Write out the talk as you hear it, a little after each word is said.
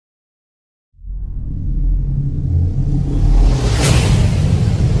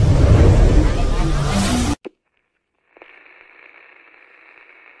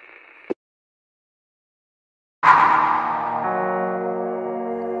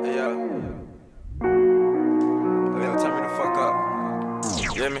Yeah. They'll tell me to fuck up. You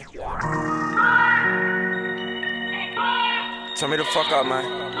hear me? Tell me to fuck up, man.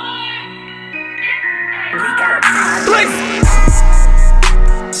 Bleasy.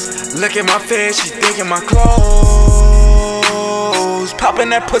 Look at my face, she thinking my clothes. Popping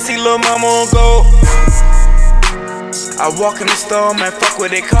that pussy, little mama on go. I walk in the store, man, fuck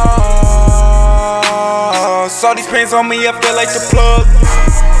what they call. Saw these pants on me, I feel like the plug.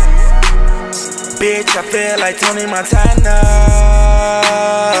 Bitch, I feel like Tony Montana.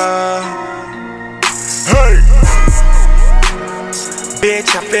 Hey!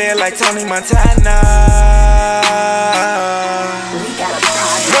 Bitch, I feel like Tony Montana.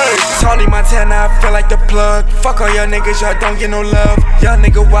 Hey! Tony Montana, I feel like the plug. Fuck all y'all niggas, y'all don't get no love. Y'all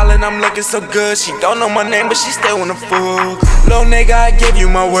nigga wildin', I'm looking so good. She don't know my name, but she still wanna fuck. Little nigga, I give you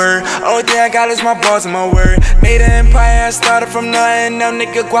my word. Only thing I got is my balls and my word. Made an empire, I started from nothing. Now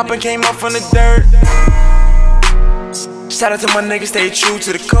nigga guap and came up from the dirt. Shout out to my niggas, stay true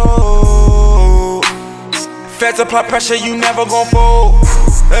to the code. Feds apply pressure, you never gon' fold.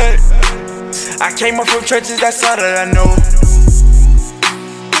 Hey. I came up from trenches, that's all that I know.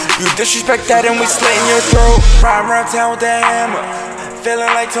 You disrespect that and we slitting your throat. Ride around town with that hammer, feeling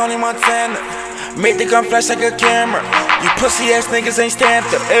like Tony Montana. Make the gun flash like a camera. You pussy ass niggas ain't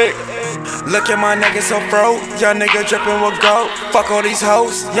stamped up. Hey. Look at my nigga so fro. Young nigga drippin' with gold. Fuck all these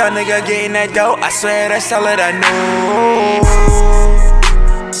hoes. Young nigga getting that dough. I swear that's all that I know.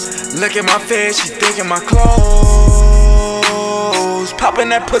 Look at my face, she thinking my clothes. Poppin'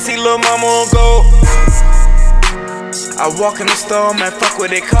 that pussy, little mama on go. I walk in the store, man, fuck what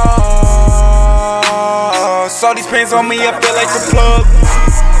they call. Saw these pants on me, I feel like the plug.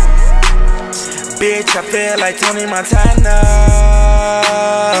 Bitch, I feel like Tony Montana.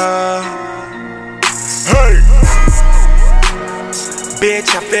 Hey! Bitch,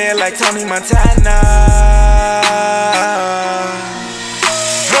 I feel like Tony Montana.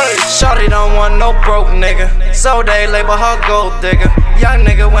 Hey! Shawty don't want no broke nigga, so they label her gold digger. Young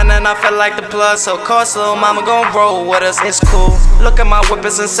nigga winning, I feel like the plug, so of course little mama gon' roll with us, it's cool. Look at my whip,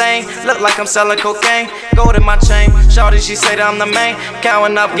 it's insane, look like I'm selling cocaine. Gold in my chain, shawty she say that I'm the main.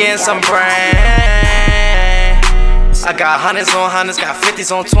 Counting up, getting some brain. I got hundreds on hundreds, got 50s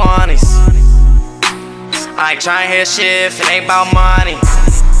on 20s. I ain't trying to hear shit if it ain't about money.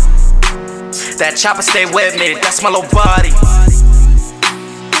 That chopper stay with me, that's my little buddy.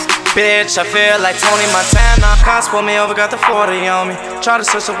 Bitch, I feel like Tony Montana. Cops pull me over, got the 40 on me. Try to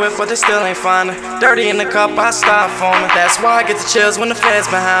search the whip, but they still ain't find it. Dirty in the cup, I stop for me. That's why I get the chills when the feds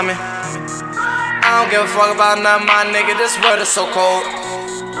behind me. I don't give a fuck about nothing, my nigga, this world is so cold.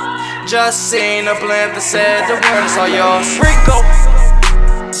 Just seen a blimp that said the word is all yours. Rico.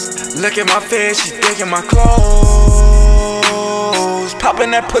 Look at my face, she thinking my clothes.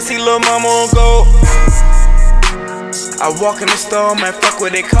 Poppin' that pussy, little mama on go. I walk in the store, man, fuck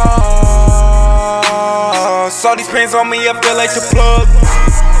what they call. Saw these pants on me, I feel like the plug.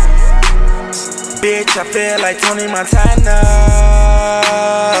 Bitch, I feel like Tony Montana.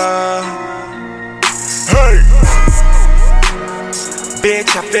 Hey!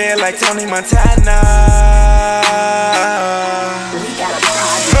 Bitch, I feel like Tony Montana.